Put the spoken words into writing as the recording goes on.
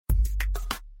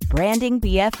Branding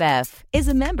BFF is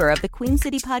a member of the Queen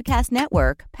City Podcast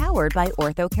Network, powered by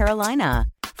Ortho Carolina.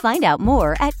 Find out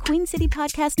more at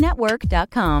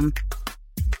queencitypodcastnetwork.com.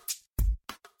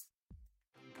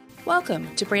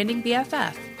 Welcome to Branding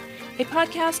BFF, a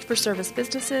podcast for service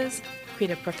businesses,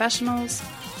 creative professionals,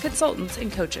 consultants,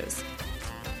 and coaches.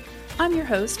 I'm your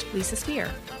host, Lisa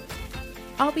Speer.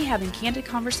 I'll be having candid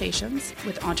conversations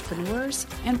with entrepreneurs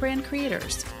and brand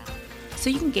creators,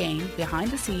 so you can gain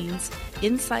behind-the-scenes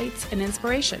insights and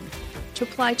inspiration to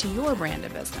apply to your brand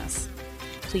and business.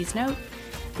 Please note,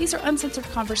 these are uncensored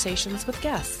conversations with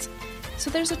guests, so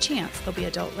there's a chance there'll be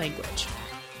adult language.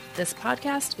 This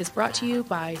podcast is brought to you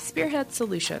by Spearhead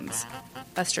Solutions,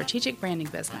 a strategic branding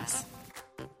business.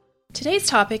 Today's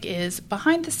topic is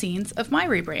behind the scenes of my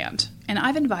rebrand, and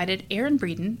I've invited Erin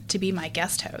Breeden to be my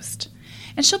guest host,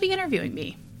 and she'll be interviewing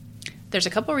me. There's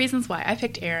a couple reasons why I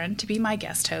picked Erin to be my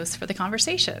guest host for the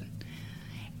conversation.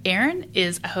 Erin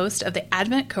is a host of the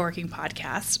Advent Co-working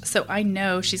podcast, so I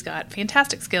know she's got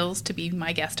fantastic skills to be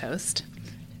my guest host.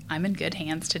 I'm in good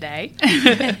hands today.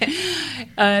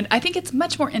 And I think it's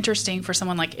much more interesting for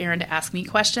someone like Erin to ask me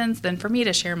questions than for me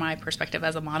to share my perspective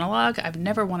as a monologue. I've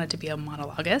never wanted to be a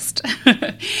monologuist.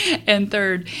 And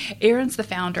third, Erin's the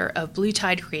founder of Blue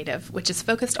Tide Creative, which is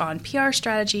focused on PR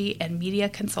strategy and media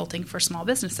consulting for small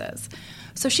businesses.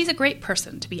 So she's a great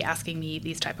person to be asking me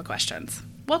these type of questions.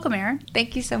 Welcome, Erin.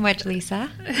 Thank you so much, Lisa.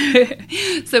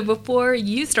 So before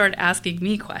you start asking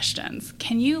me questions,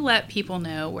 can you let people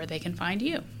know where they can find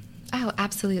you? Oh,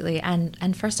 absolutely.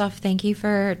 And first off, thank you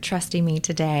for trusting me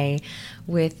today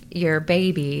with your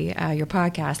baby, your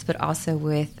podcast, but also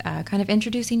with kind of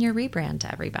introducing your rebrand to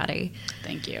everybody.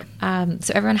 Thank you.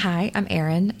 So everyone, hi, I'm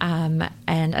Erin.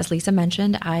 And as Lisa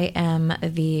mentioned, I am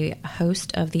the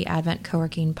host of the Advent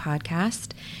Co-working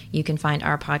podcast. You can find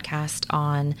our podcast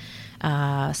on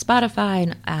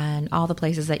Spotify and all the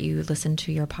places that you listen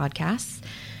to your podcasts.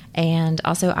 And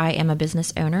also, I am a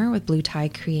business owner with Blue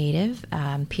Tide Creative,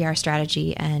 PR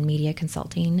strategy and media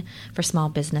consulting for small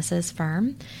businesses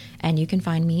firm. And you can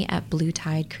find me at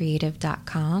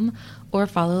bluetidecreative.com or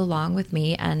follow along with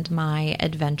me and my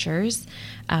adventures.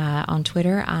 On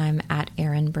Twitter, I'm at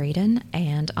Erin Breeden,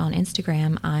 and on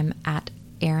Instagram, I'm at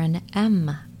Erin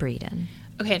M. Breeden.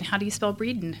 Okay, and how do you spell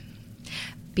Breeden?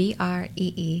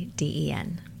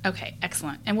 Breeden. Okay,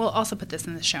 excellent. And we'll also put this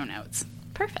in the show notes.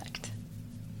 Perfect.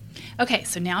 Okay,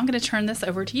 so now I'm going to turn this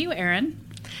over to you, Erin.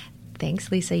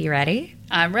 Thanks, Lisa. You ready?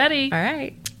 I'm ready. All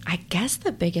right. I guess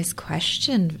the biggest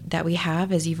question that we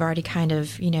have is you've already kind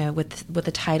of, with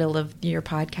the title of your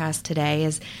podcast today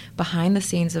is behind the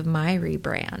scenes of my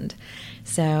rebrand.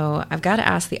 So I've got to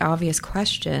ask the obvious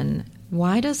question.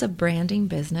 Why does a branding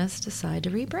business decide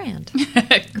to rebrand?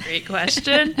 Great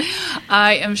question.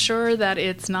 I am sure that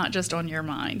it's not just on your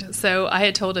mind. So I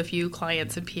had told a few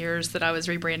clients and peers that I was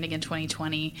rebranding in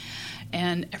 2020,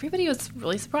 and everybody was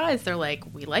really surprised. They're like,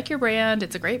 we like your brand.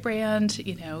 It's a great brand.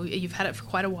 You've had it for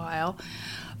quite a while.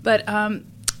 But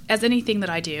as anything that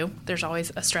I do, there's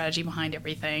always a strategy behind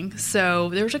everything. So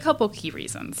there's a couple key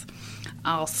reasons.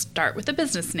 I'll start with the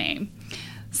business name.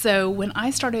 So when I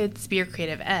started Speer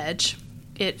Creative Edge,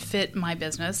 it fit my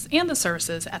business and the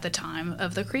services at the time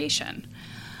of the creation.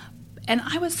 And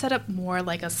I was set up more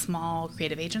like a small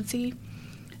creative agency.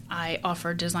 I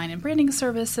offered design and branding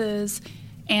services,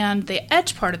 and the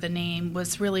Edge part of the name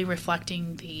was really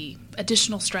reflecting the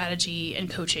additional strategy and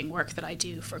coaching work that I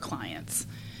do for clients.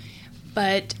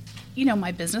 But,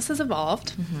 my business has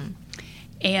evolved. Mm-hmm.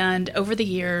 And over the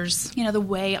years, the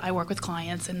way I work with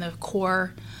clients and the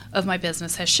core of my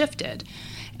business has shifted.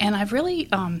 And I've really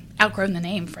outgrown the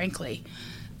name, frankly,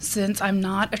 since I'm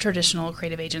not a traditional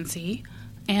creative agency,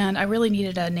 and I really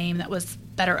needed a name that was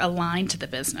better aligned to the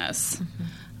business.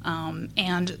 Mm-hmm.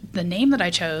 And the name that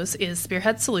I chose is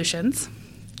Spearhead Solutions.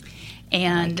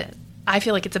 And I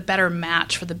feel like it's a better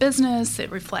match for the business.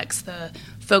 It reflects the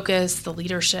focus, the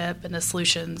leadership, and the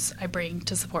solutions I bring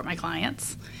to support my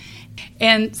clients.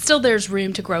 And still there's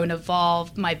room to grow and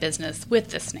evolve my business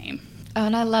with this name. Oh,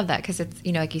 and I love that because it's,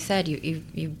 like you said,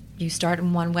 you start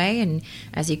in one way, and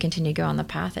as you continue to go on the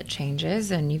path, it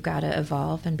changes, and you've got to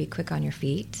evolve and be quick on your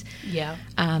feet. Yeah.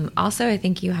 Also, I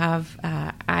think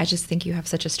I just think you have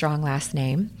such a strong last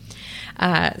name.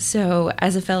 So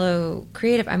as a fellow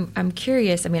creative, I'm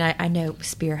curious. I mean, I know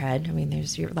Spearhead. I mean,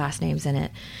 there's your last names in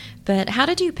it. But how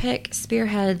did you pick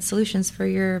Spearhead Solutions for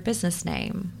your business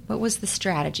name? What was the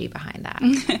strategy behind that?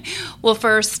 Well,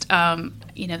 first,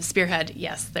 Spearhead,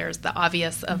 yes, there's the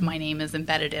obvious of my name is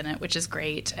embedded in it, which is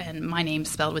great. And my name's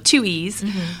spelled with 2 E's,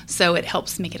 so it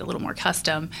helps make it a little more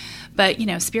custom. But,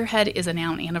 Spearhead is a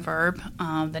noun and a verb.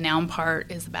 The noun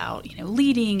part is about,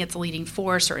 leading. It's a leading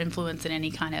force or influence in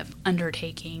any kind of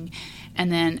undertaking.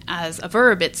 And then as a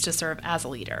verb, it's to serve as a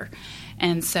leader.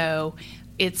 And so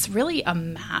it's really a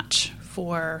match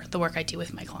for the work I do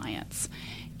with my clients.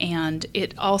 And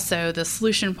it also, the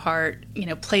solution part,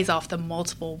 plays off the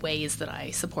multiple ways that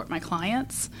I support my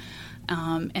clients.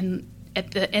 And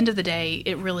at the end of the day,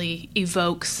 it really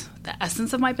evokes the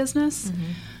essence of my business,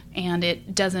 and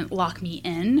it doesn't lock me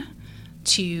in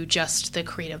to just the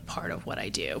creative part of what I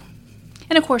do.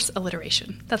 And of course,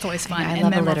 alliteration. That's always fun. I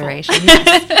love alliteration.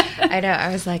 Yes. I know. I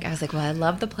was like, well, I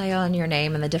love the play on your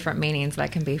name and the different meanings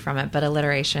that can be from it. But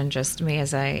alliteration, just me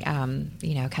as a, kind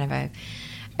of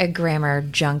a grammar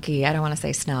junkie. I don't want to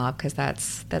say snob because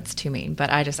that's too mean, but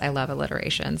I love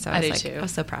alliteration. So I was too. I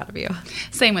was so proud of you.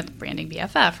 Same with branding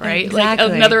BFF, right? Exactly.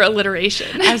 Like another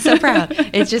alliteration. I'm so proud.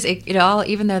 It's just all,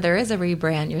 even though there is a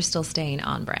rebrand, you're still staying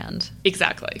on brand.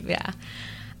 Exactly. Yeah.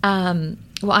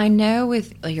 Well, I know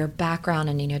with your background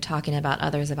and, talking about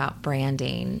others about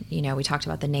branding, we talked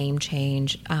about the name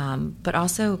change, but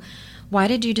also why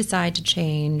did you decide to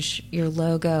change your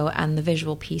logo and the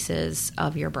visual pieces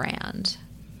of your brand?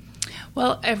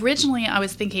 Well, originally I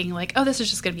was thinking this is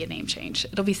just going to be a name change.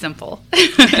 It'll be simple.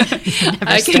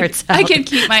 I can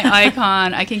keep my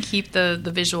icon. I can keep the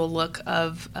visual look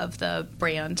of the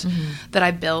brand that I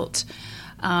built.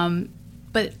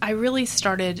 But I really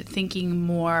started thinking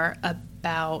more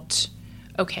about,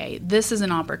 okay, this is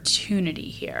an opportunity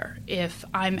here. If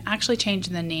I'm actually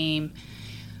changing the name,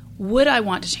 would I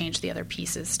want to change the other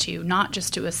pieces too? Not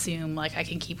just to assume I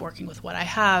can keep working with what I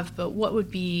have, but what would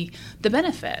be the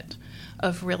benefit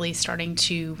of really starting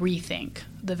to rethink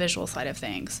the visual side of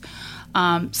things?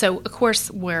 So, of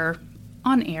course, we're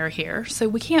on air here, so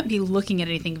we can't be looking at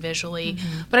anything visually.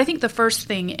 But I think the first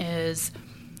thing is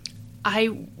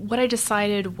what I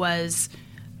decided was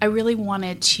I really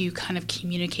wanted to kind of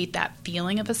communicate that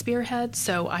feeling of a spearhead.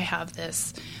 So I have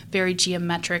this very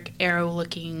geometric,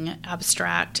 arrow-looking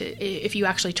abstract. If you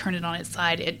actually turn it on its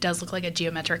side, it does look like a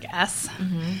geometric S.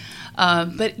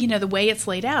 But, the way it's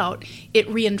laid out, it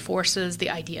reinforces the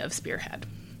idea of spearhead,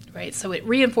 right? So it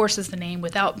reinforces the name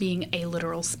without being a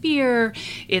literal spear.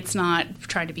 It's not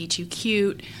trying to be too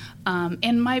cute.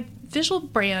 And my visual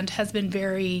brand has been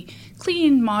very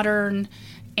clean, modern,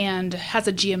 and has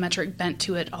a geometric bent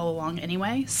to it all along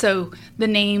anyway. So the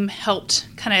name helped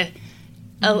kind of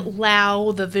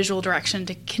allow the visual direction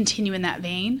to continue in that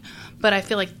vein. But I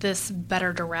feel like this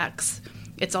better directs.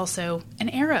 It's also an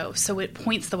arrow, so it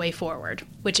points the way forward,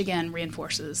 which again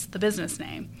reinforces the business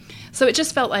name. So it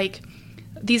just felt like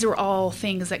these are all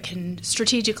things that can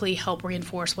strategically help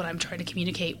reinforce what I'm trying to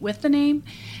communicate with the name.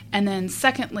 And then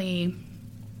secondly,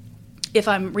 if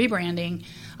I'm rebranding,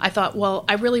 I thought, well,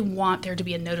 I really want there to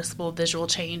be a noticeable visual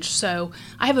change. So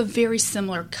I have a very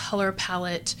similar color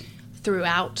palette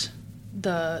throughout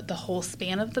the whole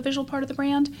span of the visual part of the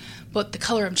brand, but the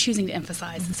color I'm choosing to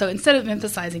emphasize. So instead of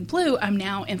emphasizing blue, I'm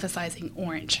now emphasizing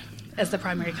orange as the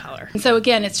primary color. And so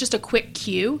again, it's just a quick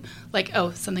cue,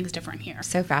 something's different here.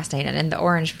 So fascinating. And the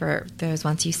orange, for those,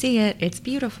 once you see it, it's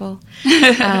beautiful.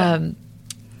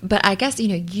 But I guess,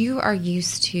 you are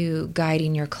used to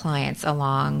guiding your clients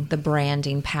along the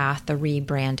branding path, the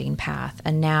rebranding path,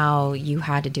 and now you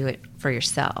had to do it for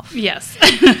yourself. Yes.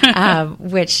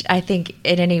 Which I think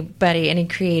in any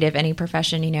creative, any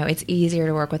profession, it's easier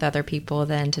to work with other people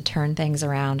than to turn things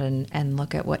around and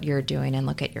look at what you're doing and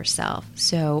look at yourself.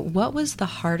 So what was the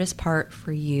hardest part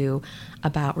for you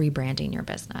about rebranding your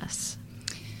business?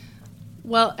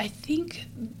 Well, I think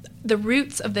the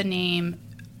roots of the name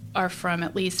are from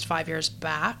at least 5 years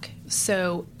back.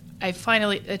 So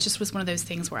it just was one of those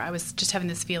things where I was just having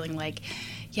this feeling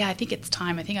I think it's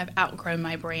time. I think I've outgrown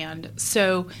my brand.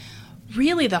 So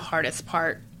really the hardest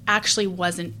part actually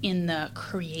wasn't in the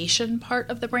creation part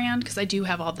of the brand, because I do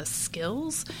have all the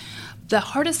skills. The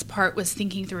hardest part was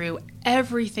thinking through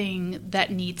everything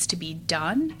that needs to be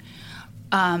done,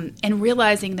 and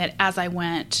realizing that as I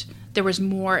went, there was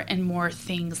more and more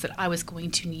things that I was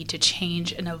going to need to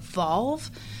change and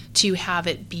evolve to have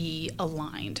it be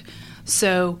aligned.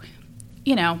 So,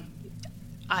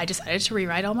 I decided to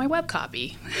rewrite all my web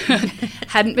copy.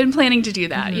 Hadn't been planning to do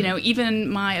that. Even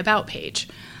my about page,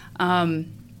 new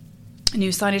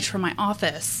signage for my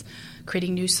office,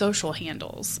 creating new social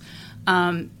handles.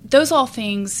 Those all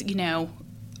things,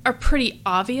 are pretty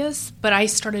obvious, but I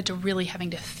started to really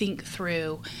having to think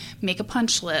through, make a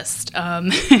punch list,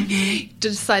 to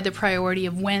decide the priority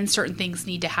of when certain things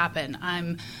need to happen.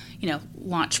 I'm,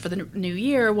 launch for the new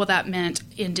year. Well, that meant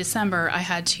in December, I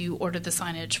had to order the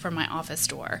signage for my office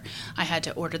store. I had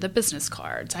to order the business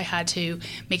cards. I had to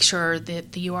make sure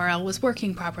that the URL was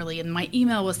working properly and my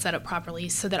email was set up properly,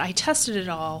 so that I tested it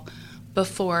all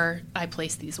before I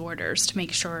placed these orders to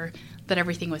make sure that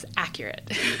everything was accurate.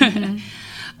 Mm-hmm.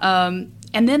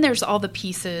 And then there's all the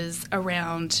pieces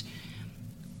around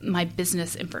my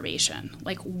business information.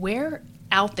 Like, where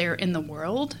out there in the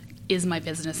world is my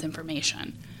business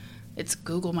information? It's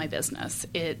Google My Business.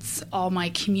 It's all my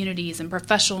communities and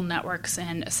professional networks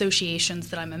and associations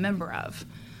that I'm a member of.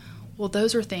 Well,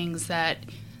 those are things that,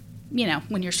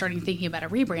 when you're starting thinking about a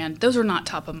rebrand, those are not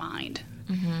top of mind.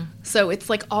 Mm-hmm. So it's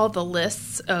like all the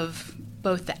lists of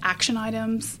both the action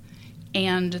items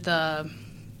and the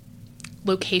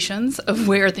locations of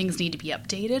where things need to be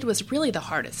updated was really the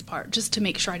hardest part, just to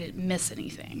make sure I didn't miss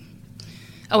anything.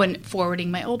 Oh, and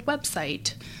forwarding my old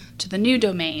website to the new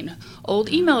domain, old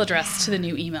email address to the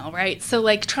new email, right? So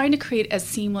like trying to create as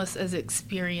seamless as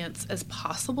experience as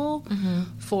possible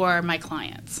for my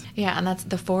clients. Yeah, and that's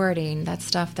the forwarding. That's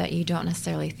stuff that you don't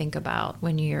necessarily think about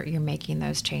when you're making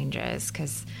those changes,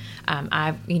 because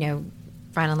I've,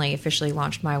 finally officially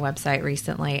launched my website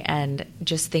recently, and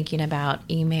just thinking about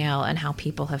email and how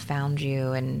people have found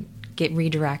you and get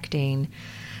redirecting.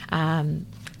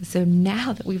 So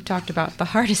now that we've talked about the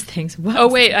hardest things.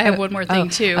 I have one more thing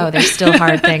too. Oh, there's still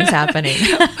hard things happening.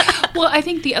 Well, I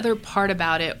think the other part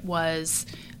about it was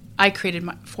I created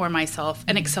for myself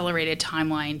an accelerated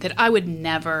timeline that I would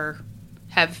never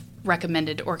have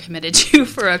recommended or committed to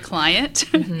for a client.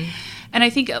 Mm-hmm. And I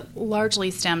think it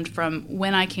largely stemmed from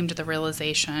when I came to the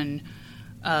realization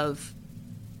of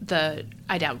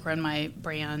I'd outgrown my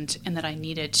brand and that I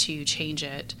needed to change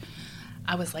it.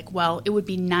 I was like, well, it would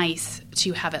be nice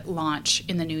to have it launch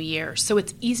in the new year. So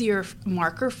it's easier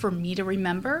marker for me to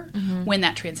remember when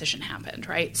that transition happened,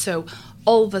 right? So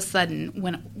all of a sudden,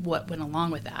 what went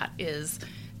along with that is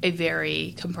a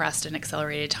very compressed and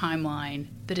accelerated timeline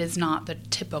that is not the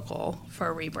typical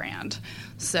for a rebrand.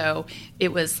 So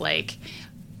it was like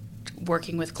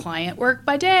working with client work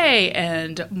by day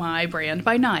and my brand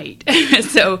by night.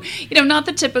 So, not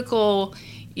the typical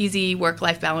easy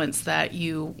work-life balance that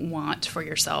you want for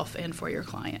yourself and for your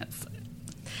clients.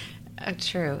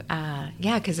 True.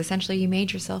 Because essentially you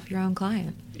made yourself your own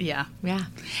client. Yeah. Yeah.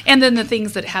 And then the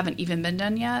things that haven't even been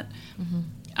done yet,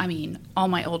 all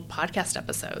my old podcast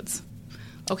episodes.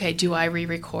 Okay, do I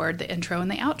re-record the intro and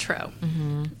the outro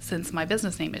since my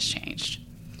business name has changed?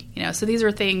 So these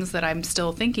are things that I'm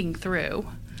still thinking through.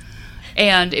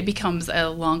 And it becomes a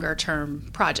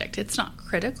longer-term project. It's not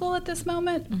critical at this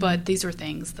moment, but these are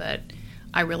things that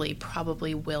I really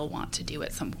probably will want to do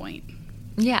at some point.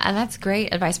 Yeah, and that's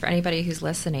great advice for anybody who's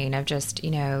listening, of just,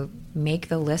 make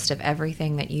the list of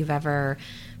everything that you've ever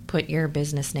put your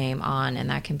business name on, and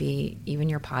that can be even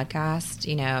your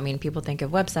podcast. People think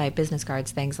of website, business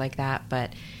cards, things like that,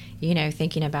 but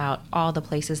thinking about all the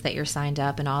places that you're signed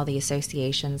up and all the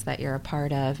associations that you're a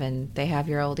part of, and they have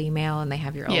your old email and they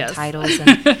have your old titles.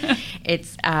 And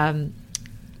it's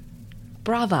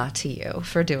brava to you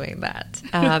for doing that.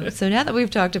 So now that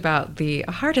we've talked about the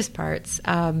hardest parts,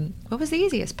 what was the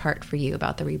easiest part for you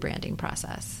about the rebranding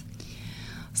process?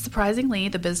 Surprisingly,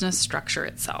 the business structure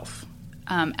itself.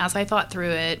 As I thought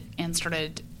through it and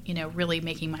started, really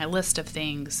making my list of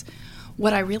things,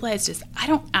 what I realized is I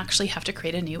don't actually have to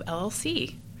create a new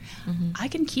LLC. I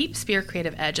can keep Speer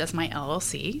Creative Edge as my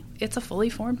LLC. It's a fully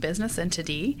formed business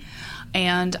entity.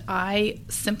 And I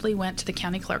simply went to the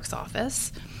county clerk's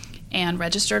office and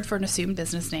registered for an assumed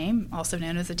business name, also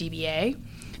known as a DBA,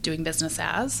 doing business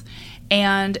as.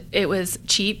 And it was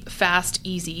cheap, fast,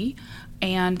 easy.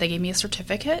 And they gave me a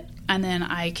certificate, and then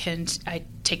I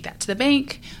take that to the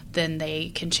bank. Then they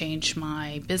can change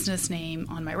my business name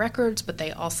on my records, but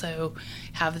they also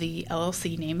have the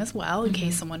LLC name as well in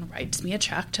case someone writes me a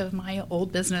check to my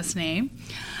old business name.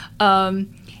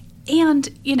 And,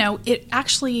 it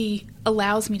actually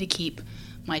allows me to keep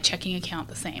my checking account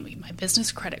the same, my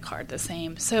business credit card the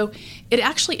same. So it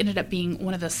actually ended up being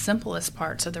one of the simplest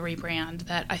parts of the rebrand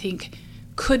that I think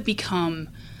could become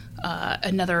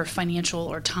another financial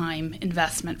or time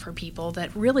investment for people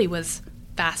that really was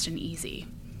fast and easy.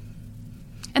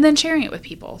 And then sharing it with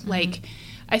people. Like,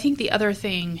 I think the other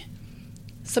thing,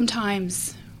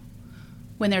 sometimes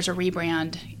when there's a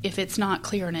rebrand, if it's not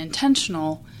clear and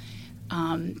intentional,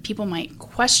 people might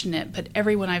question it, but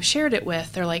everyone I've shared it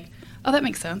with, they're like, oh, that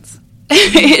makes sense.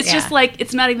 It's just like,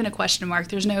 it's not even a question mark.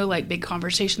 There's no big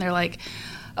conversation. They're like,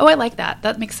 oh, I like that.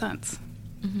 That makes sense.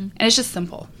 And it's just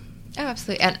simple. Oh,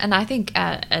 absolutely. And I think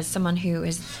as someone who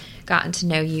has gotten to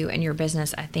know you and your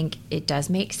business, I think it does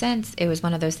make sense. It was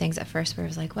one of those things at first where I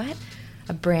was like, what?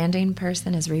 A branding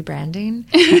person is rebranding?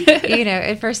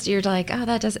 At first you're like, oh,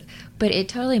 that doesn't, but it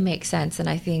totally makes sense. And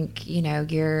I think,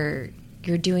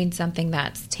 you're doing something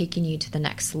that's taking you to the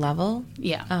next level.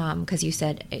 Yeah. Because you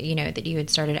said, that you had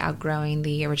started outgrowing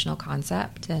the original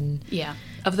concept and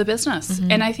of the business.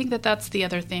 Mm-hmm. And I think that that's the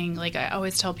other thing. Like I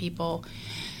always tell people,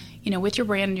 with your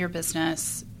brand and your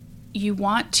business, you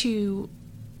want to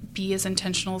be as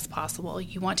intentional as possible.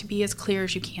 You want to be as clear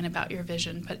as you can about your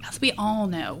vision. But as we all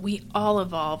know, we all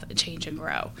evolve, change, and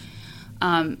grow.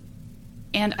 And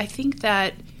I think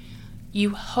that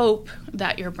you hope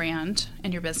that your brand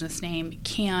and your business name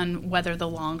can weather the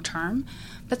long term,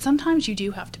 but sometimes you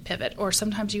do have to pivot, or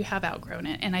sometimes you have outgrown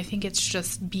it. And I think it's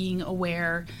just being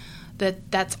aware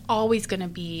that that's always going to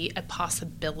be a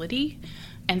possibility.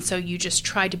 And so you just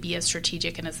try to be as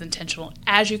strategic and as intentional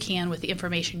as you can with the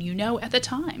information at the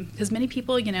time. Because many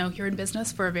people, you're in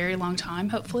business for a very long time,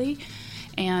 hopefully,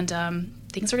 and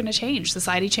things are going to change.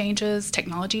 Society changes,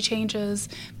 technology changes,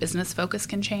 business focus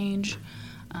can change.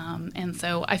 And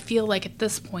so I feel like at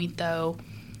this point, though,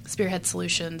 Spearhead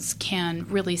Solutions can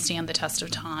really stand the test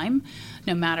of time,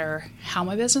 no matter how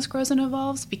my business grows and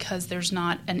evolves, because there's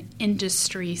not an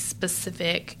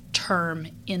industry-specific term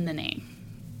in the name.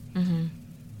 Mm-hmm.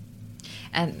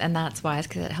 And that's wise,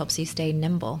 because it helps you stay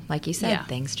nimble. Like you said,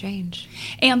 things change.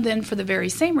 And then for the very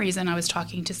same reason, I was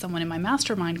talking to someone in my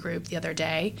mastermind group the other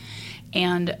day,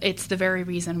 and it's the very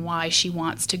reason why she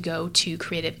wants to go to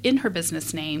creative in her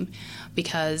business name,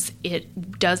 because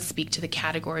it does speak to the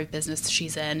category of business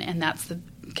she's in, and that's the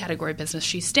category of business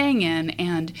she's staying in.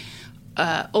 And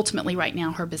ultimately right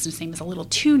now her business name is a little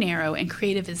too narrow, and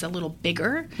creative is a little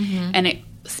bigger, and it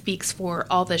speaks for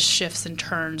all the shifts and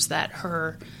turns that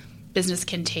her business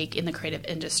can take in the creative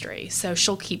industry. So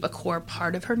she'll keep a core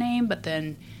part of her name, but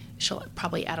then she'll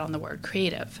probably add on the word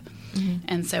creative. Mm-hmm.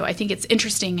 And so I think it's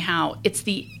interesting how it's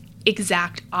the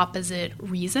exact opposite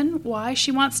reason why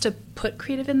she wants to put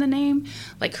creative in the name.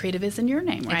 Like creative is in your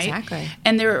name, right? Exactly.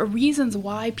 And there are reasons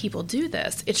why people do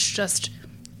this. It's just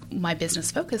my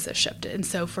business focus has shifted. And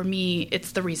so for me,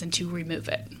 it's the reason to remove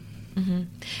it. Mm-hmm.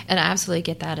 And I absolutely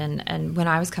get that. And when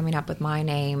I was coming up with my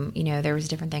name, there was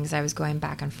different things I was going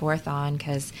back and forth on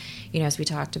because, as we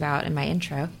talked about in my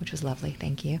intro, which was lovely,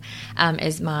 thank you,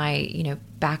 is my,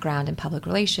 background in public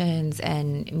relations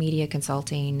and media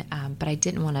consulting. But I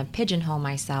didn't want to pigeonhole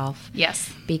myself. Yes.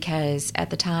 Because at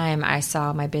the time I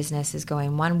saw my business is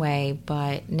going one way,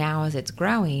 but now as it's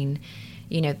growing,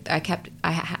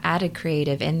 I added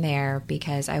creative in there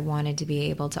because I wanted to be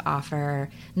able to offer,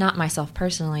 not myself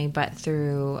personally, but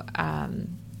through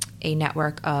a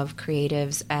network of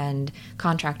creatives and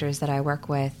contractors that I work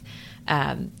with,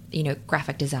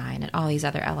 graphic design and all these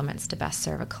other elements to best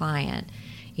serve a client.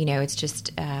 It's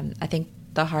just, I think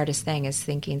the hardest thing is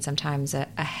thinking sometimes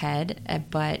ahead,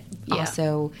 but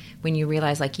also when you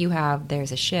realize like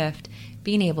there's a shift,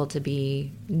 being able to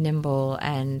be nimble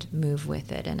and move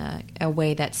with it in a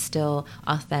way that's still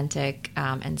authentic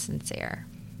and sincere.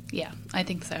 Yeah, I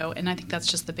think so. And I think that's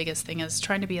just the biggest thing is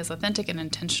trying to be as authentic and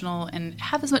intentional and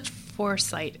have as much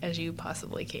foresight as you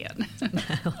possibly can.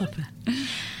 I love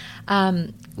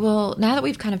that. Well, now that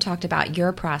we've kind of talked about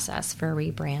your process for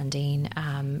rebranding,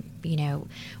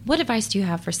 what advice do you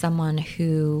have for someone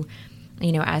who,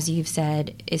 as you've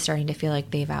said, is starting to feel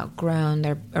like they've outgrown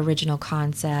their original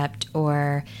concept,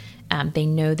 or they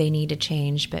know they need to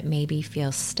change but maybe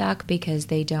feel stuck because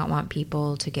they don't want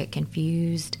people to get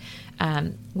confused?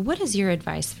 What is your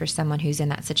advice for someone who's in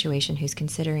that situation, who's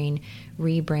considering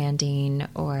rebranding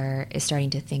or is starting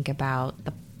to think about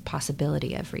the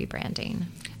possibility of rebranding?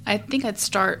 I think I'd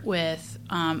start with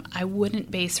I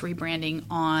wouldn't base rebranding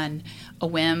on a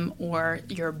whim or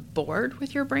you're bored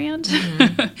with your brand,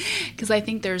 because I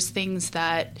think there's things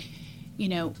that,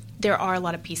 there are a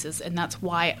lot of pieces, and that's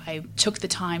why I took the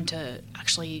time to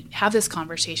actually have this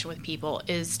conversation with people,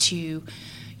 is to,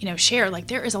 share, like,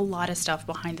 there is a lot of stuff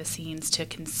behind the scenes to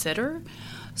consider.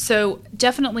 So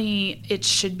definitely it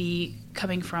should be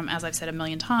coming from, as I've said a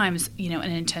million times, an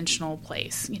intentional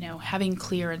place, having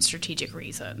clear and strategic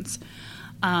reasons.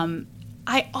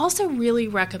 I also really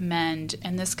recommend,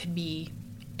 and this could be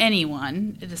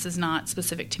anyone, this is not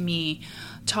specific to me,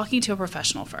 talking to a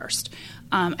professional first.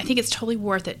 I think it's totally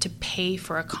worth it to pay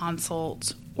for a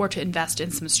consult or to invest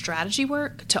in some strategy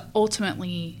work to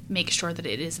ultimately make sure that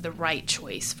it is the right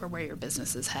choice for where your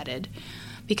business is headed,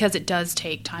 because it does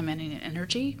take time and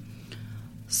energy.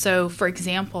 So, for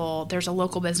example, there's a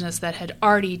local business that had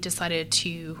already decided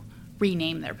to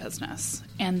rename their business,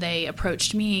 and they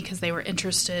approached me because they were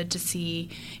interested to see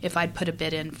if I'd put a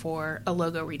bid in for a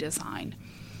logo redesign.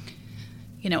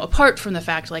 apart from the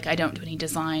fact, like, I don't do any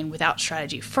design without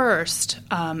strategy first,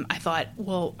 I thought,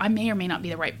 well, I may or may not be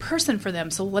the right person for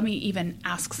them, so let me even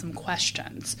ask some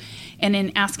questions. And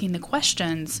in asking the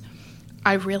questions,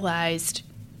 I realized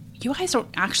you guys don't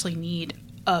actually need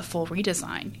a full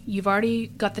redesign. You've already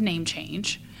got the name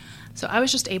change. So I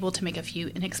was just able to make a few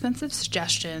inexpensive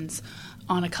suggestions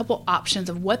on a couple options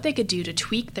of what they could do to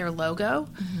tweak their logo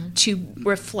to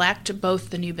reflect both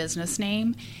the new business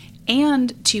name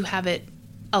and to have it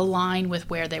align with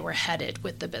where they were headed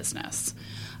with the business.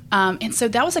 And so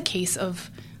that was a case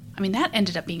of, that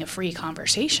ended up being a free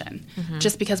conversation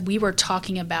just because we were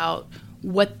talking about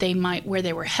where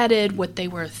they were headed, what they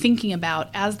were thinking about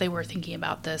as they were thinking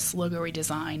about this logo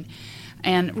redesign.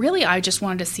 And really, I just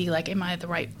wanted to see, like, am I the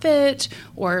right fit,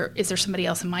 or is there somebody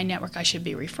else in my network I should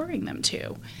be referring them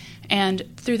to? And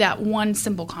through that one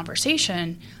simple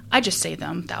conversation, I just saved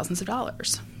them thousands of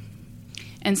dollars.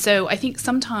 And so I think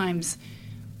sometimes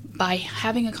by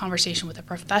having a conversation with a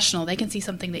professional, they can see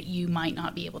something that you might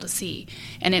not be able to see.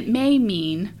 And it may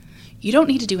mean you don't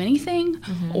need to do anything,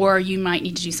 or you might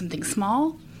need to do something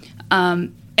small.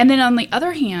 And then on the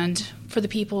other hand, for the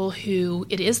people who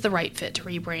it is the right fit to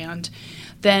rebrand,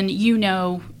 then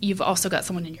you've also got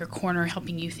someone in your corner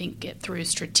helping you think it through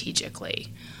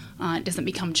strategically. It doesn't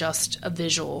become just a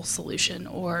visual solution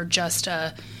or just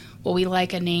we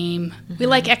like a name, we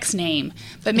like X name,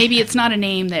 but maybe it's not a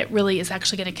name that really is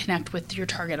actually going to connect with your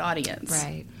target audience.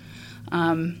 Right.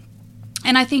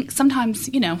 And I think sometimes,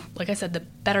 like I said, the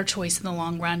better choice in the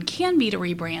long run can be to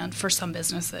rebrand for some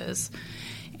businesses.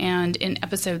 And in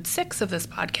episode 6 of this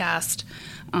podcast,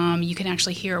 you can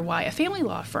actually hear why a family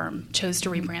law firm chose to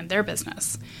rebrand their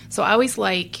business. So I always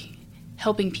like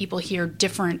helping people hear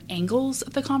different angles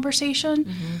of the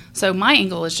conversation. So my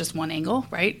angle is just one angle,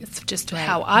 right? It's just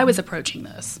how I was approaching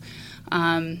this.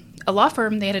 A law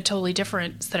firm, they had a totally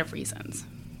different set of reasons.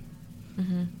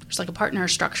 There's like a partner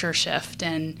structure shift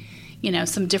and,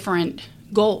 some different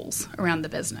goals around the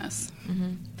business.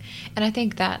 And I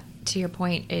think that, to your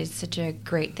point, is such a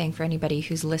great thing for anybody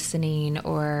who's listening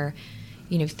or,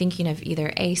 thinking of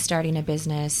either starting a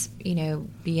business,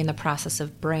 be in the process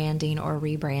of branding or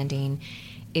rebranding,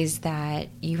 is that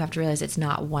you have to realize it's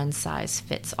not one size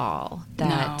fits all.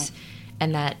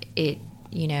 And that it,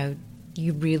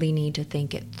 you really need to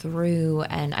think it through.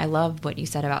 And I love what you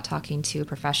said about talking to a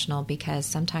professional, because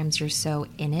sometimes you're so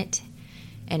in it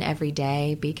and every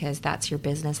day, because that's your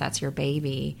business, that's your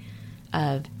baby,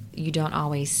 you don't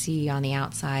always see on the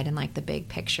outside and like the big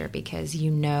picture, because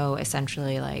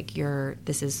essentially like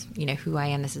this is who I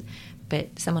am,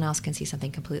 but someone else can see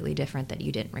something completely different that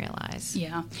you didn't realize.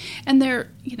 Yeah. And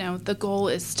the goal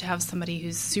is to have somebody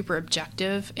who's super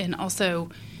objective, and also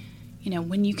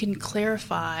when you can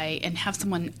clarify and have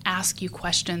someone ask you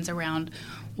questions around,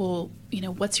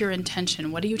 what's your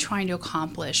intention? What are you trying to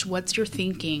accomplish? What's your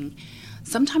thinking?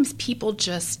 Sometimes people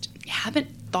just haven't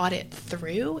thought it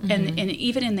through, and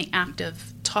even in the act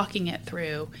of talking it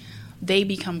through, they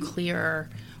become clearer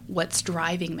what's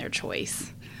driving their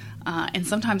choice. And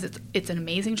sometimes it's an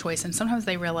amazing choice, and sometimes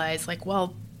they realize, like,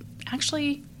 well,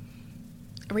 actually,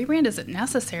 a rebrand isn't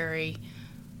necessary,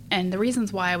 and the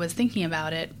reasons why I was thinking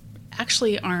about it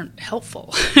actually aren't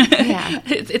helpful. Yeah.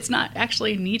 It's not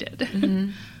actually needed.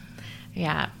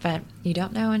 Yeah, but you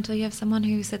don't know until you have someone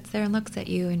who sits there and looks at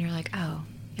you and you're like, oh,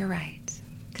 you're right.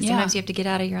 Because sometimes you have to get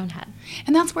out of your own head.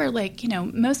 And that's where, like,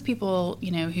 most people,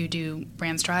 who do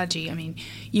brand strategy,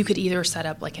 you could either set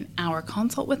up like an hour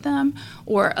consult with them,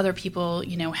 or other people,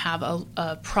 have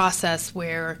a process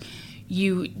where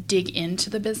you dig into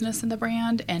the business and the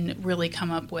brand and really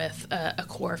come up with a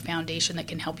core foundation that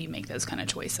can help you make those kind of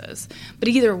choices. But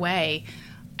either way,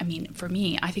 for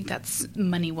me, I think that's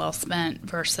money well spent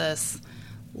versus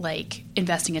like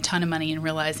investing a ton of money and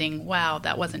realizing, wow,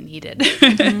 that wasn't needed.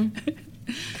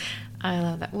 I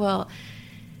love that. Well,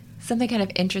 something kind of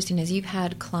interesting is you've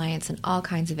had clients in all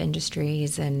kinds of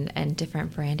industries and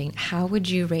different branding. How would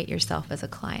you rate yourself as a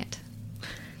client?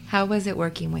 How was it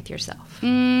working with yourself?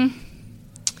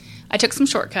 I took some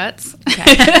shortcuts.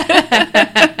 Okay.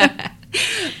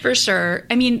 For sure.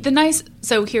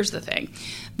 So here's the thing.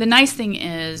 The nice thing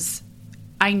is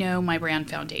I know my brand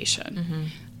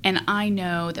foundation, and I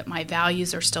know that my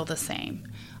values are still the same.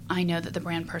 I know that the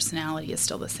brand personality is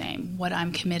still the same. What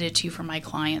I'm committed to for my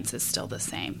clients is still the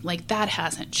same. Like, that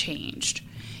hasn't changed.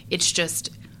 It's just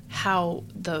how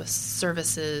the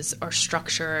services are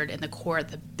structured and the core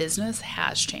of the business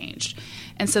has changed.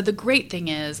 And so the great thing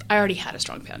is I already had a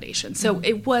strong foundation. So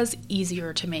it was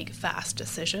easier to make fast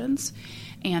decisions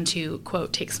and to,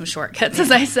 quote, take some shortcuts,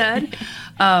 as I said.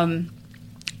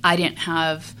 I didn't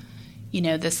have,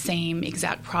 the same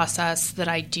exact process that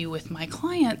I do with my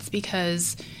clients,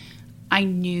 because I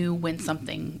knew when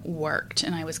something worked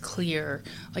and I was clear,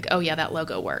 like, oh yeah, that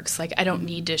logo works. Like, I don't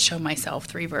need to show myself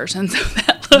 3 versions of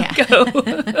that logo.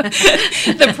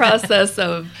 The process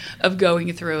of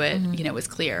going through it, was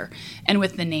clear. And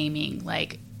with the naming,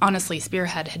 like, honestly,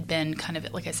 Spearhead had been kind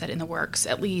of, like I said, in the works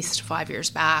at least 5 years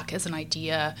back as an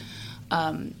idea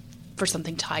for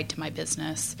something tied to my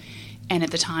business. And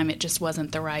at the time, it just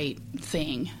wasn't the right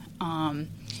thing.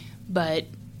 But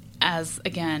as,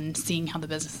 again, seeing how the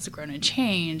business has grown and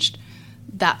changed,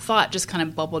 that thought just kind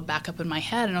of bubbled back up in my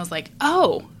head. And I was like,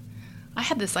 oh, I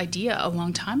had this idea a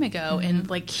long time ago. And,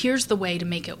 like, here's the way to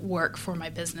make it work for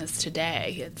my business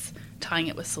today. It's tying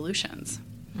it with solutions.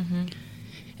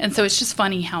 And so it's just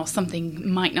funny how something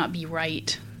might not be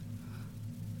right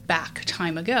back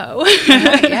time ago.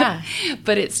 Yeah.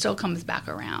 But it still comes back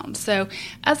around. So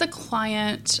as a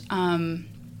client,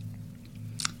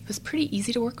 it was pretty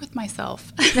easy to work with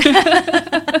myself.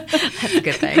 That's a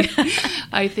good thing.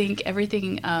 I think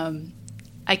everything,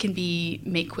 I can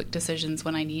make quick decisions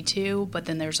when I need to, but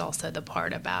then there's also the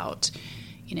part about,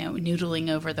 noodling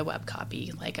over the web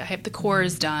copy. Like, I have the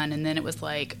cores done, and then it was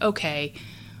like, okay,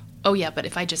 oh yeah, but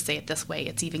if I just say it this way,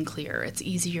 it's even clearer. It's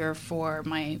easier for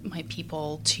my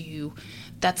people to,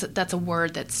 that's a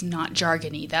word that's not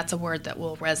jargony. That's a word that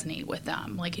will resonate with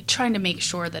them. Like, trying to make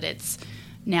sure that it's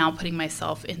now putting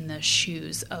myself in the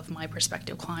shoes of my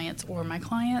prospective clients or my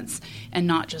clients, and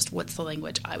not just what's the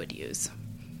language I would use.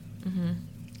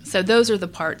 So those are the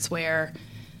parts where,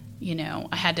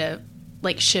 I had to,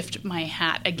 like, shift my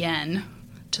hat again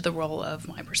to the role of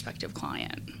my prospective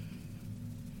client.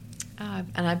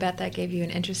 And I bet that gave you an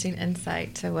interesting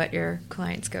insight to what your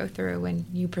clients go through when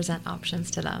you present options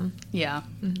to them. Yeah.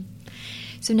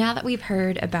 So now that we've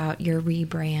heard about your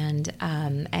rebrand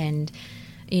and,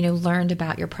 learned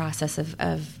about your process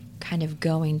of kind of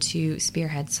going to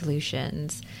Spearhead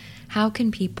Solutions, how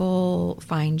can people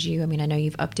find you? I mean, I know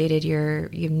you've updated your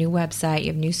new website, you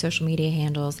have new social media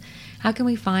handles. How can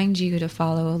we find you to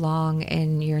follow along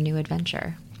in your new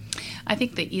adventure? I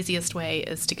think the easiest way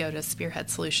is to go to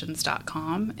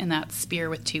spearheadsolutions.com, and that's Speer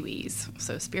with 2 E's.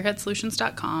 So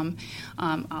spearheadsolutions.com.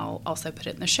 I'll also put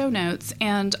it in the show notes.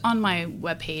 And on my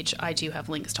webpage, I do have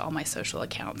links to all my social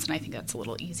accounts, and I think that's a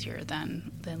little easier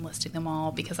than listing them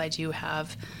all, because I do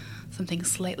have something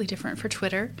slightly different for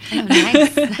Twitter. Oh,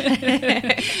 nice.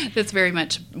 That's very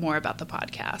much more about the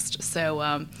podcast. So,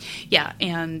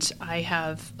 and I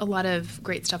have a lot of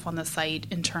great stuff on the site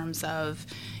in terms of,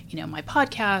 my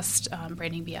podcast,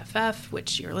 Branding BFF,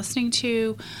 which you're listening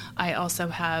to. I also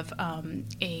have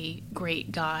a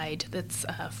great guide that's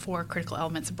 4 critical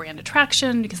elements of brand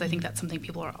attraction, because I think that's something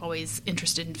people are always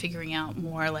interested in figuring out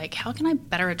more, like, how can I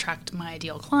better attract my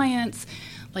ideal clients?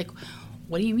 Like,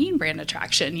 what do you mean brand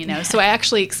attraction? So I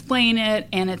actually explain it,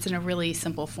 and it's in a really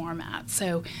simple format.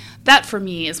 So that, for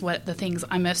me, is what the things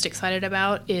I'm most excited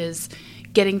about, is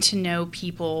getting to know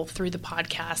people through the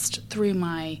podcast, through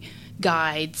my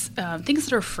guides, things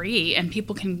that are free, and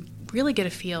people can really get a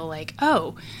feel like,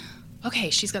 oh, okay,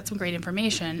 she's got some great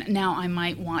information. Now I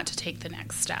might want to take the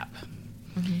next step.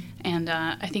 And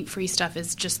I think free stuff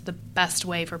is just the best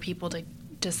way for people to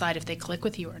decide if they click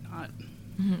with you or not.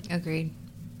 Agreed.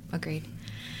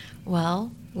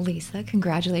 Well, Lisa,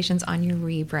 congratulations on your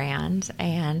rebrand,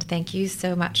 and thank you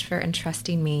so much for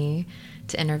entrusting me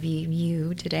to interview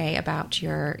you today about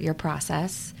your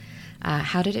process.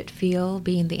 How did it feel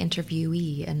being the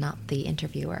interviewee and not the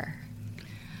interviewer?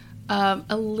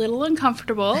 A little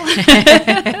uncomfortable.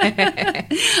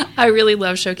 I really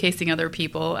love showcasing other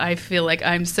people. I feel like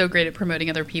I'm so great at promoting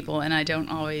other people, and I don't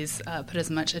always put as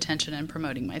much attention in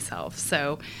promoting myself.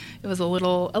 So it was a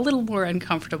little more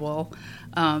uncomfortable.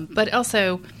 But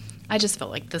also, I just felt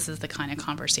like this is the kind of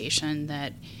conversation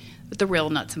that the real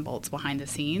nuts and bolts behind the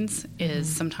scenes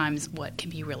is sometimes what can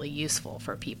be really useful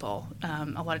for people.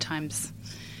 A lot of times,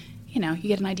 you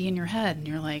get an idea in your head and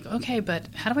you're like, okay, but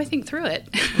how do I think through it?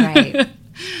 Right.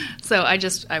 So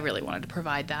I really wanted to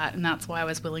provide that, and that's why I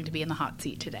was willing to be in the hot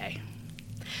seat today.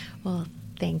 Well,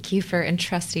 thank you for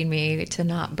entrusting me to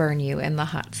not burn you in the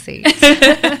hot seat.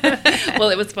 Well,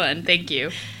 it was fun. Thank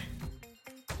you.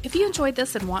 If you enjoyed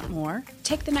this and want more,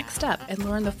 take the next step and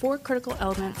learn the 4 critical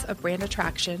elements of brand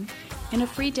attraction in a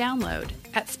free download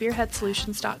at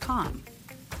spearheadsolutions.com.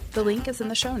 The link is in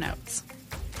the show notes.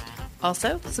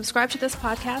 Also, subscribe to this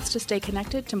podcast to stay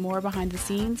connected to more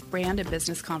behind-the-scenes brand and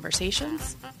business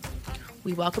conversations.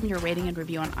 We welcome your rating and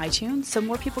review on iTunes so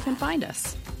more people can find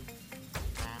us.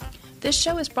 This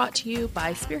show is brought to you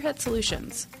by Spearhead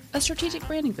Solutions, a strategic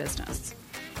branding business.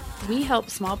 We help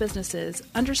small businesses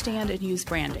understand and use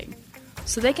branding,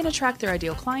 so they can attract their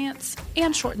ideal clients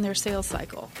and shorten their sales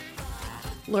cycle.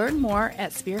 Learn more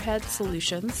at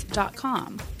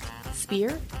spearheadsolutions.com.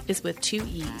 Speer is with 2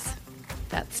 E's.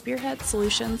 That's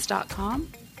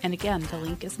spearheadsolutions.com. And again, the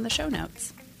link is in the show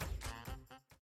notes.